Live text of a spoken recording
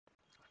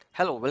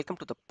Hello, welcome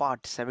to the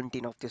part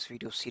 17 of this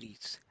video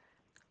series.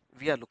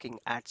 We are looking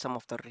at some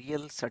of the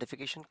real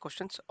certification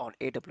questions on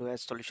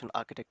AWS Solution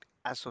Architect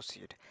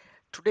Associate.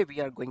 Today we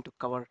are going to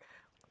cover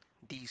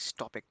these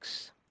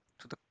topics.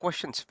 So the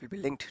questions will be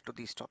linked to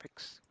these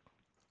topics.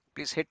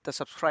 Please hit the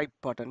subscribe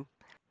button,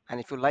 and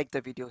if you like the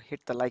video,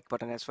 hit the like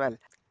button as well.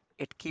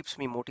 It keeps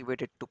me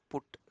motivated to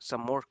put some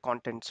more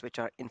contents which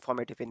are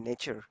informative in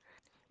nature.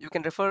 You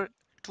can refer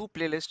to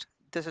playlist.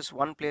 This is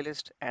one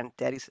playlist and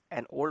there is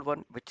an old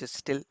one which is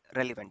still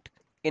relevant.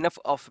 Enough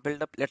of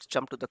build up, let's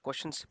jump to the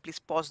questions. Please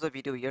pause the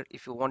video here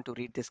if you want to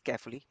read this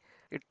carefully.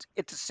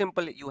 It's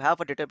simple. You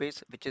have a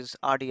database which is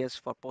RDS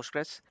for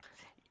Postgres.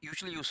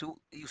 Usually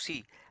you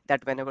see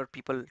that whenever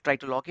people try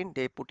to log in,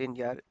 they put in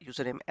their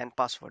username and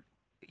password.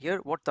 Here,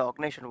 what the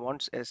organization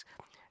wants is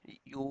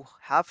you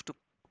have to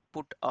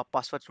put a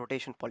password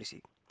rotation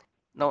policy.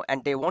 Now,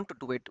 and they want to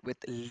do it with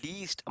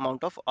least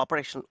amount of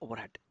operational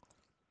overhead.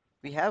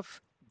 We have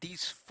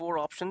these four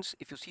options.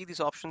 If you see these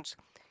options,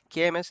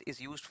 KMS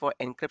is used for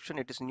encryption.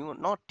 It is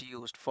not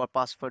used for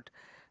password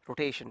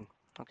rotation.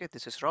 Okay,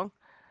 this is wrong.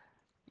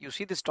 You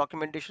see this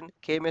documentation,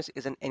 KMS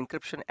is an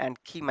encryption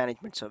and key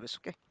management service.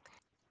 Okay,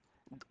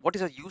 what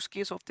is a use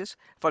case of this?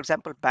 For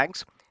example,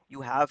 banks,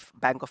 you have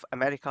Bank of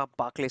America,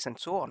 Barclays, and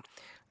so on.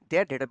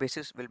 Their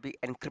databases will be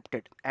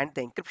encrypted and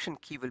the encryption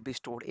key will be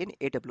stored in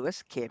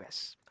AWS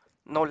KMS.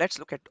 Now let's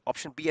look at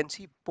option B and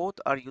C.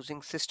 Both are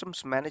using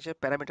Systems Manager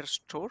Parameter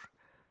Store.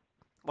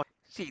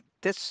 See,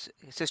 this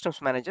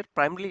systems manager,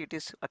 primarily it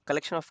is a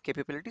collection of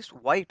capabilities.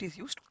 Why it is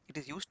used? It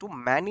is used to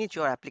manage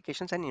your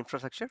applications and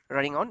infrastructure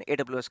running on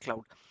AWS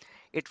cloud.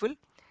 It will,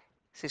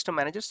 system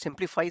manager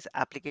simplifies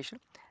application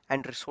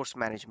and resource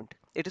management.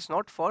 It is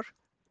not for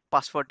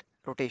password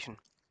rotation.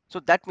 So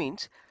that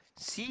means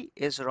C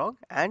is wrong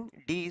and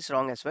D is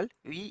wrong as well.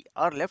 We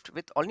are left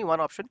with only one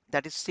option,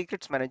 that is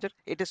secrets manager.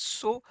 It is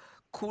so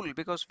cool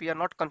because we are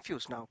not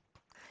confused now.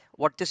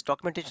 What this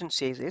documentation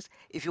says is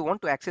if you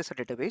want to access a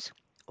database,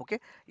 okay,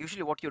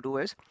 usually what you do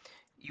is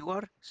you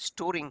are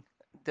storing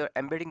the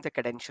embedding the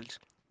credentials,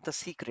 the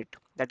secret,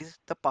 that is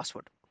the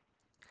password.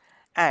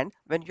 And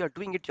when you are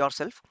doing it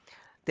yourself,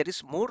 there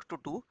is more to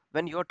do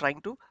when you are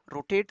trying to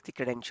rotate the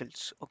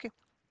credentials. Okay,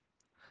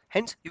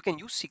 hence you can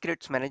use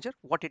secrets manager.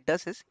 What it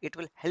does is it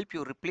will help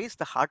you replace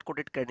the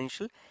hard-coded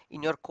credential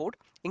in your code,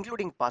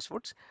 including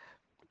passwords,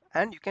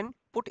 and you can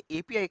put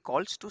API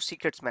calls to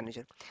secrets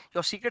manager.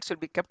 Your secrets will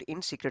be kept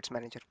in secrets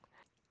manager.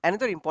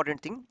 Another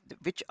important thing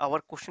which our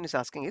question is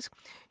asking is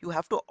you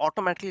have to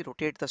automatically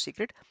rotate the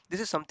secret. This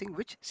is something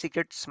which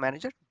secrets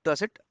manager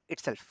does it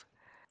itself.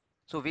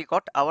 So we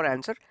got our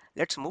answer.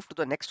 Let's move to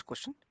the next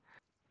question.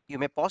 You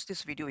may pause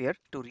this video here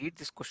to read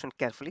this question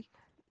carefully.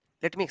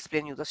 Let me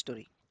explain you the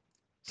story.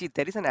 See,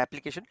 there is an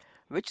application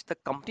which the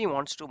company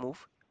wants to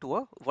move to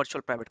a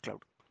virtual private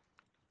cloud,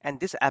 and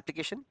this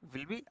application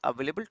will be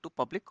available to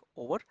public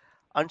over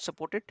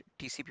unsupported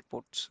TCP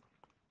ports.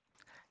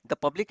 The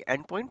public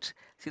endpoints,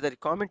 see the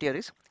requirement here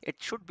is it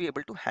should be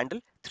able to handle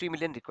 3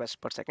 million requests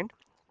per second.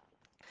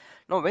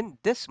 Now when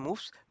this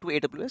moves to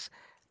AWS,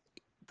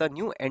 the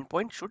new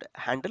endpoint should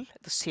handle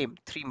the same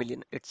 3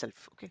 million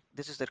itself. Okay,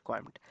 this is the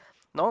requirement.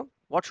 Now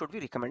what should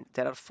we recommend?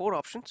 There are four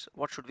options.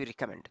 What should we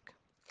recommend?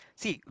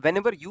 See,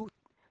 whenever you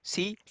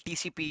see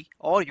TCP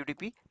or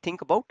UDP,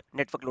 think about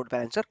network load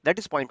balancer. That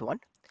is point one.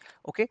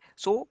 Okay,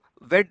 so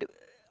where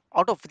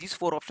out of these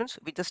four options,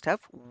 we just have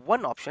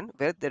one option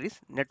where there is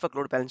network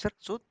load balancer.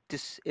 So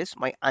this is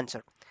my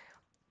answer.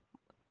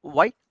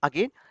 Why?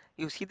 Again,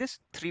 you see this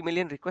 3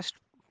 million requests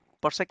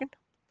per second.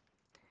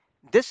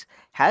 This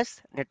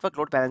has network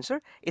load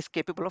balancer is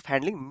capable of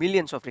handling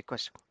millions of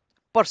requests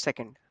per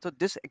second. So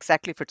this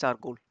exactly fits our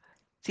goal.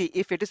 See,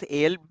 if it is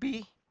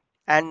ALB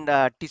and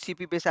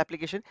TCP based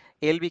application,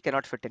 ALB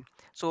cannot fit in.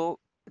 So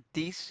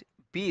these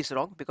B is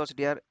wrong because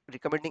they are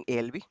recommending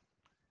ALB.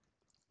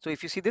 So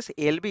if you see this,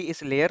 ALB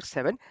is layer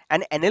 7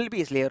 and NLB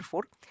is layer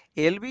 4.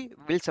 ALB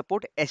will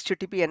support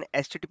HTTP and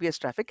HTTPS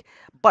traffic,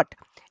 but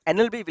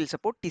NLB will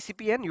support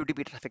TCP and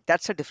UDP traffic.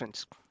 That's the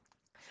difference.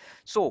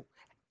 So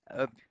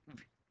uh,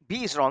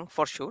 B is wrong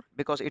for sure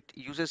because it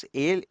uses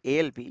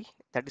ALB.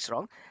 That is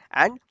wrong.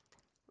 And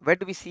where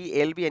do we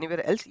see ALB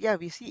anywhere else? Yeah,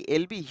 we see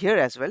ALB here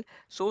as well.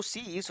 So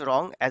C is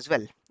wrong as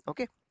well.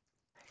 Okay.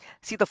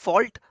 See, the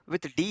fault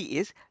with D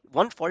is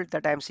one fault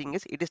that I am seeing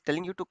is it is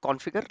telling you to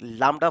configure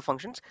Lambda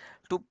functions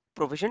to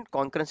provision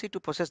concurrency to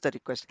process the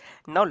request.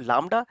 Now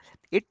Lambda,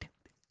 it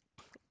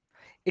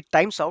it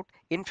times out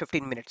in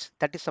 15 minutes.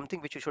 That is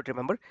something which you should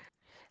remember.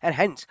 And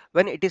hence,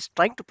 when it is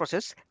trying to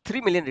process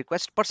 3 million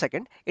requests per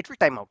second, it will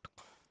time out.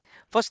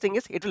 First thing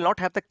is it will not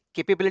have the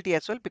capability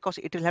as well because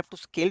it will have to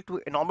scale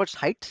to enormous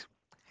heights.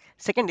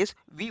 Second is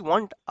we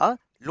want a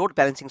load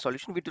balancing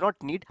solution. We do not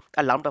need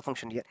a Lambda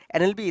function here.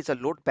 NLB is a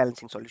load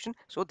balancing solution.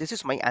 So this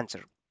is my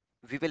answer.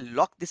 We will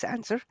lock this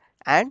answer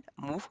and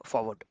move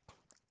forward.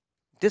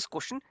 This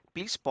question,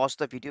 please pause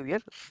the video here.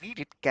 Read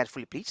it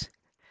carefully, please.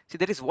 See,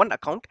 there is one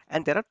account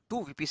and there are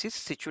two VPCs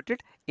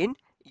situated in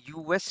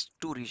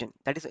US2 region.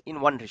 That is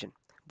in one region,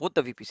 both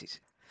the VPCs.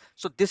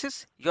 So this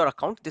is your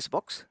account, this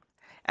box.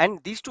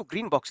 And these two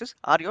green boxes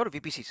are your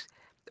VPCs.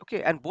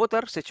 Okay, and both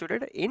are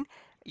situated in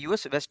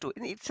US West 2.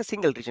 It's a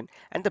single region,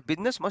 and the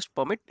business must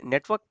permit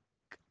network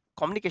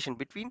communication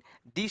between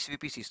these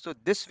VPCs. So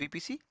this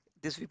VPC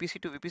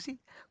to VPC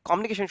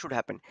communication should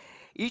happen.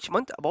 Each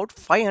month, about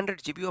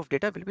 500 GB of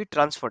data will be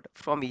transferred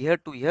from year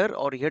to year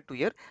or year to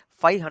year.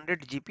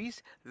 500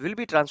 GBs will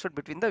be transferred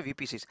between the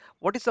VPCs.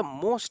 What is the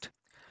most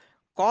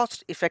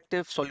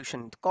cost-effective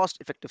solution?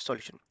 Cost-effective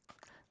solution.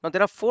 Now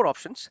there are four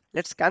options.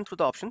 Let's scan through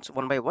the options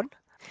one by one.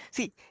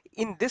 See,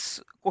 in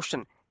this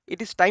question,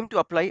 it is time to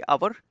apply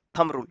our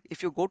thumb rule.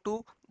 If you go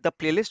to the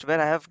playlist where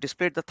I have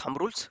displayed the thumb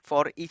rules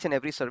for each and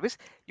every service,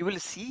 you will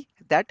see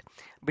that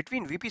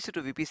between VPC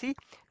to VPC,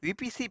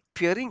 VPC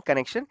peering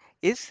connection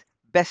is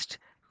best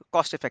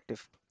cost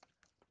effective.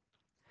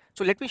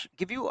 So let me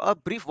give you a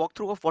brief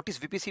walkthrough of what is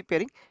VPC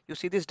pairing. You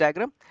see this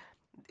diagram,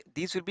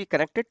 these will be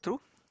connected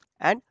through,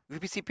 and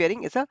VPC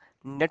pairing is a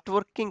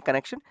networking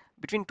connection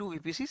between two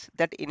VPCs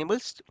that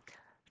enables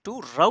to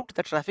route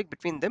the traffic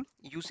between them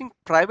using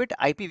private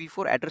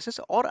IPv4 addresses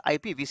or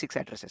IPv6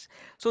 addresses.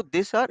 So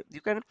these are,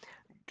 you can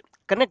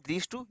connect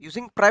these two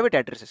using private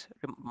addresses.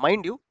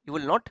 Mind you, you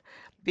will not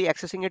be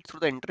accessing it through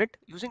the internet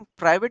using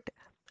private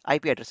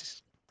IP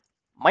addresses.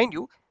 Mind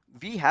you,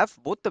 we have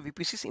both the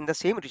VPCs in the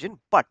same region,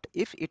 but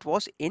if it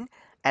was in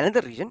another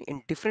region,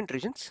 in different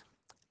regions,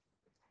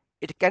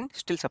 it can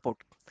still support,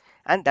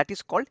 and that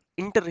is called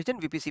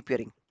inter-region VPC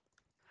peering.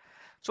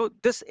 So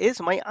this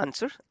is my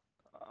answer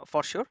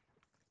for sure.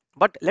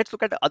 But let's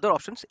look at the other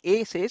options.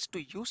 A says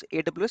to use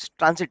AWS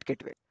Transit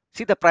Gateway.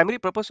 See, the primary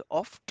purpose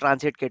of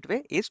Transit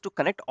Gateway is to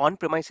connect on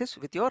premises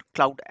with your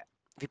cloud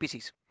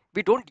VPCs.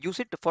 We don't use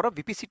it for a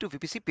VPC to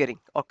VPC pairing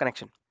or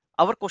connection.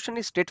 Our question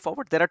is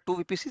straightforward. There are two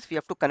VPCs. We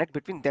have to connect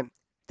between them.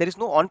 There is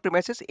no on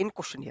premises in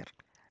question here.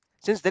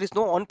 Since there is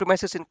no on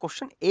premises in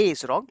question, A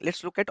is wrong.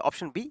 Let's look at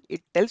option B.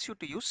 It tells you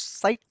to use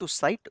site to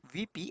site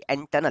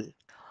VPN tunnel.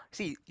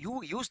 See,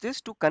 you use this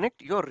to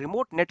connect your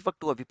remote network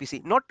to a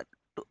VPC, not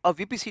to a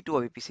VPC to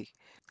a VPC.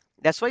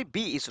 That's why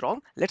B is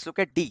wrong. Let's look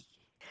at D.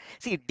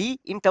 See, D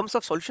in terms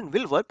of solution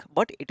will work,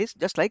 but it is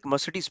just like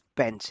Mercedes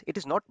Benz. It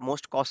is not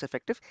most cost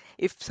effective.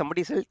 If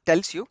somebody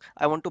tells you,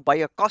 I want to buy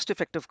a cost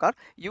effective car,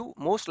 you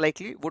most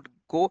likely would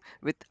go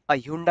with a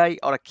Hyundai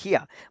or a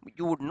Kia.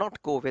 You would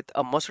not go with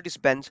a Mercedes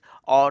Benz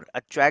or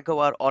a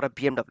Jaguar or a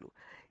BMW.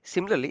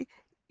 Similarly,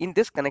 in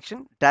this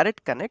connection,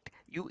 direct connect,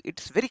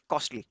 it's very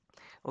costly.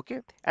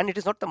 Okay, and it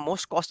is not the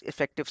most cost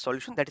effective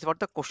solution. That is what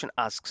the question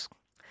asks.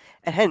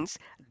 And hence,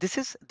 this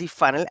is the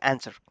final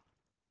answer.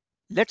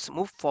 Let's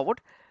move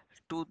forward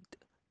to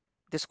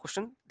this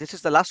question. This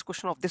is the last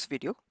question of this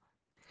video.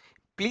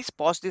 Please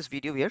pause this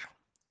video here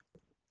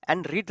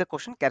and read the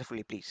question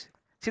carefully, please.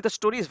 See, the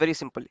story is very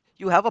simple.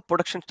 You have a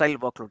production style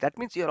workload. That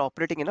means you are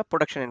operating in a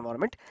production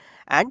environment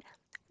and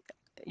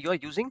you are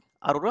using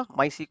Aurora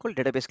MySQL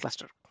database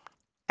cluster.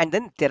 And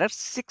then there are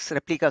 6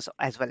 replicas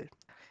as well.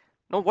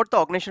 Now, what the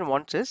organization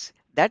wants is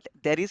that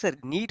there is a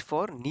need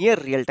for near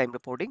real-time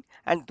reporting,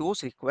 and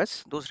those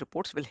requests, those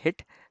reports will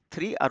hit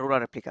 3 Aurora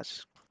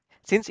replicas.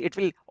 Since it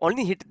will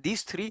only hit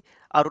these 3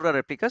 Aurora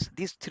replicas,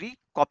 these 3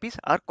 copies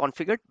are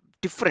configured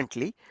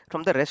differently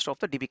from the rest of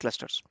the DB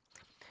clusters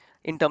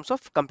in terms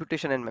of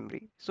computation and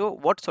memory. So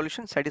what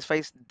solution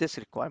satisfies this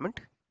requirement?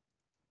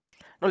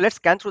 Now let's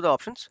scan through the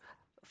options.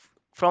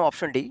 From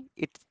option D,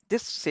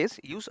 this says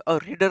use a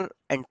reader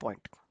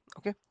endpoint.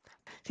 Okay.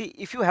 See,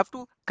 if you have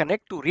to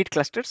connect to read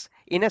clusters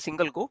in a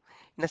single go,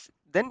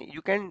 then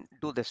you can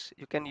do this.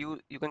 You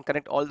can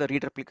connect all the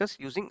read replicas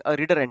using a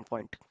reader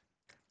endpoint.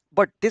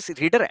 But this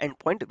reader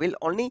endpoint will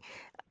only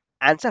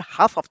answer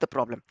half of the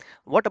problem.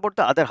 What about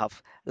the other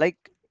half? Like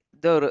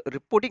the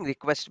reporting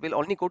request will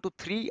only go to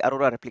 3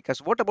 Aurora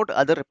replicas. What about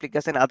other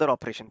replicas and other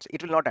operations?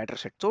 It will not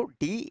address it. So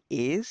D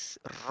is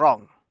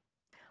wrong.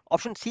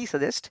 Option C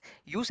suggests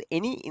use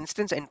any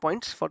instance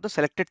endpoints for the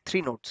selected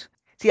 3 nodes.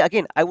 See,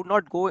 again, I would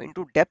not go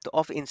into depth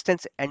of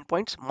instance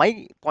endpoints.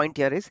 My point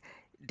here is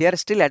they are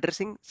still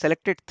addressing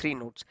selected 3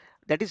 nodes.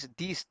 That is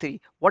these 3.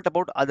 What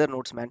about other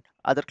nodes, man?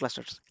 Other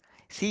clusters.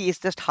 C is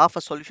just half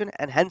a solution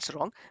and hence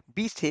wrong.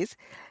 B says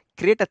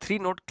create a 3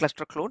 node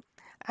cluster clone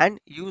and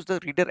use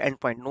the reader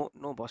endpoint. No,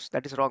 no, boss,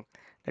 that is wrong.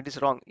 That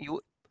is wrong. You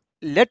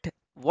let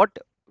what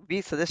we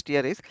suggest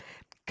here is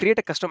create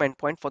a custom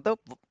endpoint for the,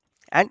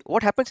 and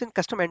what happens in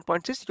custom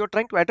endpoints is you're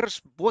trying to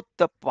address both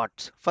the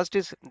parts. First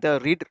is the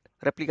read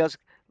replicas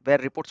where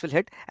reports will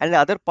hit, and the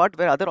other part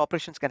where other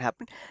operations can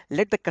happen.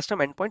 Let the custom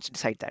endpoints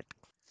decide that.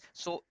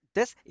 So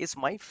this is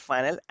my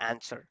final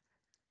answer.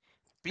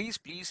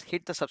 Please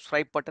hit the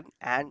subscribe button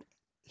and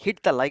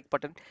hit the like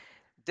button.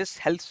 This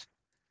helps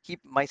keep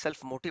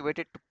myself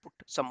motivated to put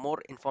some more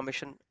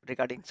information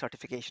regarding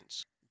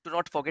certifications. Do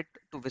not forget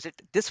to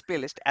visit this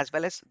playlist as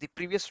well as the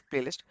previous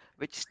playlist,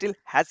 which still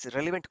has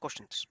relevant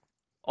questions.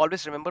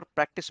 Always remember,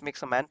 practice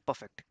makes a man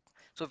perfect.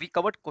 So we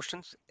covered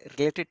questions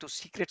related to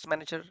secrets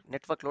manager,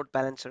 network load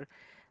balancer,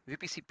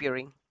 VPC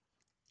peering,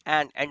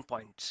 and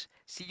endpoints.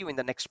 See you in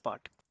the next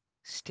part.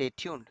 Stay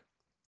tuned.